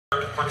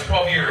for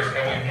 12 years,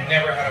 and we've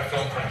never had a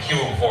film from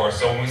Cuba before.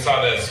 So when we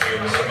saw this,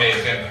 it was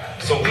amazing.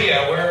 So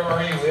Leah, where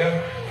are you,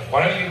 Leah?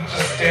 Why don't you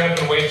just stand up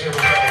and wave to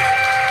everybody?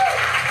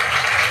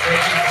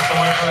 Thank you so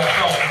much for that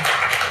film.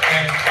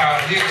 And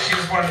Leah, she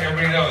just wanted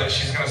everybody to know that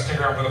she's going to stick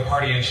around for the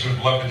party, and she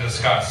would love to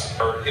discuss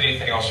or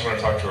anything else you want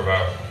to talk to her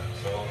about.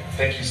 So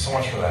thank you so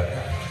much for that.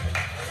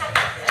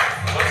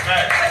 What's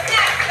next?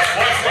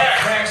 What's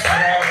next?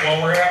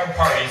 We're gonna have a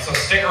party, so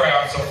stick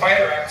around. So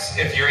Fighter X,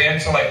 if you're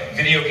into like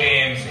video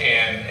games,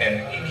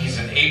 and he's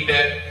an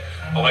 8-bit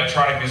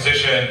electronic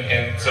musician,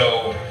 and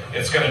so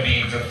it's gonna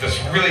be this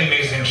really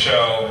amazing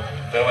show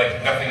that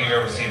like nothing you've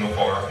ever seen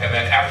before. And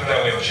then after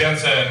that we have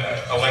Jensen,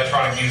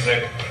 electronic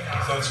music.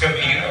 So it's gonna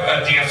be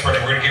a dance party.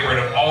 We're gonna get rid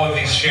of all of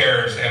these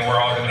chairs, and we're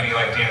all gonna be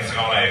like dancing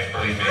all night,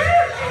 believe me.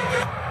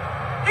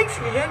 Thanks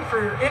again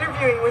for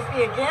interviewing with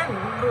me again,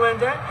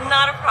 Melinda.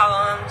 Not a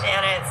problem,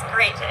 Janet. It's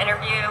great to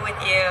interview with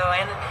you.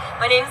 And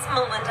my name's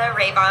Melinda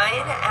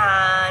Rabine,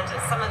 and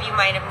some of you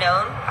might have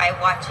known by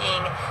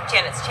watching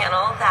Janet's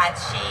channel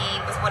that she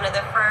was one of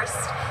the first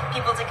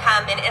people to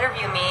come and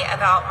interview me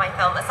about my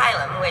film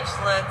Asylum, which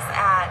looks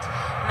at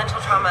mental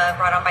trauma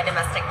brought on by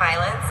domestic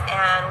violence.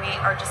 And we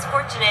are just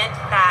fortunate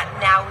that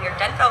now we are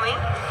done filming.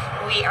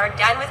 We are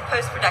done with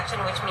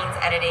post-production, which means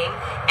editing,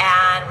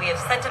 and we have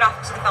sent it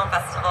off to the film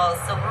festivals.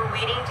 So we're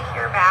waiting to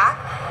hear back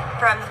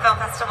from the film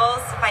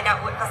festivals to find out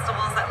what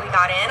festivals that we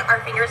got in.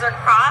 Our fingers are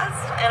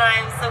crossed, and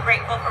I'm so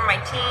grateful for my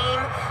team,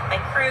 my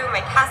crew,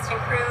 my cast and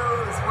crew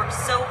who's worked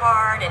so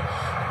hard and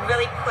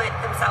really put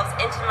themselves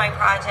into my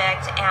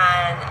project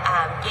and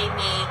gave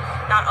me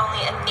not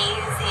only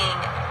amazing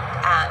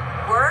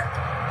work,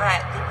 but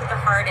they put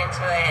their heart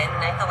into it,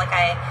 and I feel like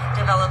I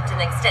developed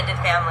an extended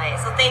family.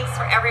 So thanks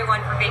for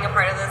everyone for being a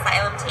part of the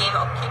Asylum team.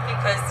 I'll keep you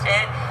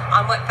posted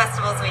on what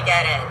festivals we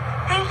get in.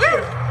 Thank you.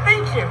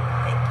 Thank you.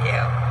 Thank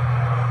you.